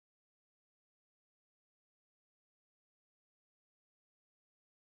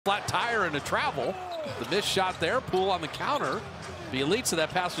Flat tire into travel. The missed shot there. Poole on the counter. Bielitsa,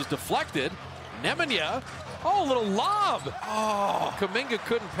 that pass was deflected. Nemanja, oh, a little lob. Oh, Kuminga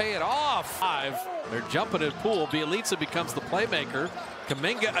couldn't pay it off. They're jumping at Poole. Bielitsa becomes the playmaker.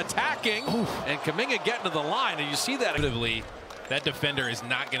 Kuminga attacking. And Kuminga getting to the line. And you see that. That defender is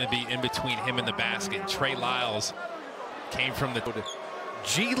not going to be in between him and the basket. Trey Lyles came from the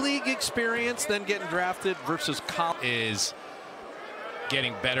G League experience, then getting drafted versus college. Is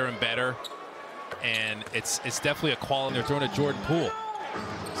getting better and better, and it's definitely a quality. They're throwing to Jordan Poole.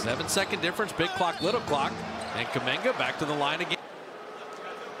 7-second difference, big clock, little clock, and Kuminga back to the line again.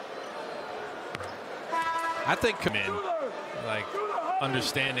 I think come in, like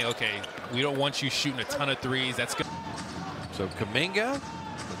understanding. Okay, we don't want you shooting a ton of threes. That's good. So Kuminga,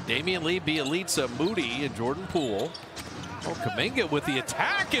 Damian Lee, Bielitsa, Moody, and Jordan Poole. Oh, Kuminga with the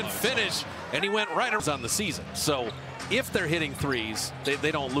attack and finish, and he went right on the season. So if they're hitting threes,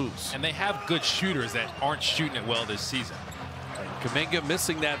 they don't lose. And they have good shooters that aren't shooting it well this season. Kuminga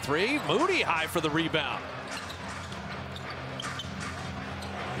missing that three. Moody high for the rebound.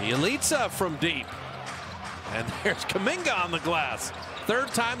 Bielitsa from deep. And there's Kuminga on the glass. Third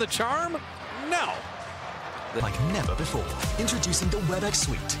time the charm? No. Like never before. Introducing the WebEx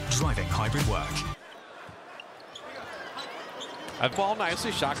Suite, driving hybrid work. Ball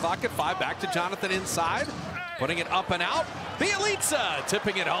nicely, shot clock at 5, back to Jonathan inside, putting it up and out. Bielitsa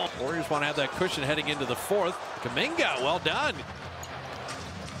tipping it home. Warriors want to have that cushion heading into the fourth. Kuminga, well done.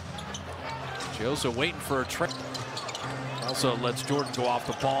 Chioza waiting for a trick. Also lets Jordan go off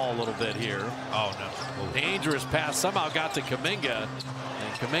the ball a little bit here. Oh, no. Dangerous pass somehow got to Kuminga.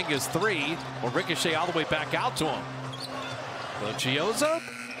 And Kuminga's three will ricochet all the way back out to him. So Chioza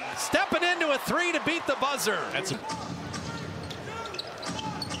stepping into a three to beat the buzzer. That's a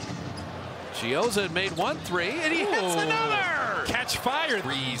Chioza had made 1 3, and he hits another! Catch fire.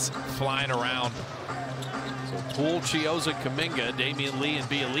 Threes flying around. So Poole, Chioza, Kuminga, Damian Lee, and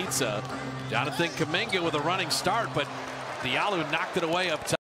Bielitsa. Jonathan Kuminga with a running start, but Diallo knocked it away up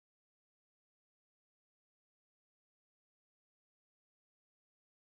top.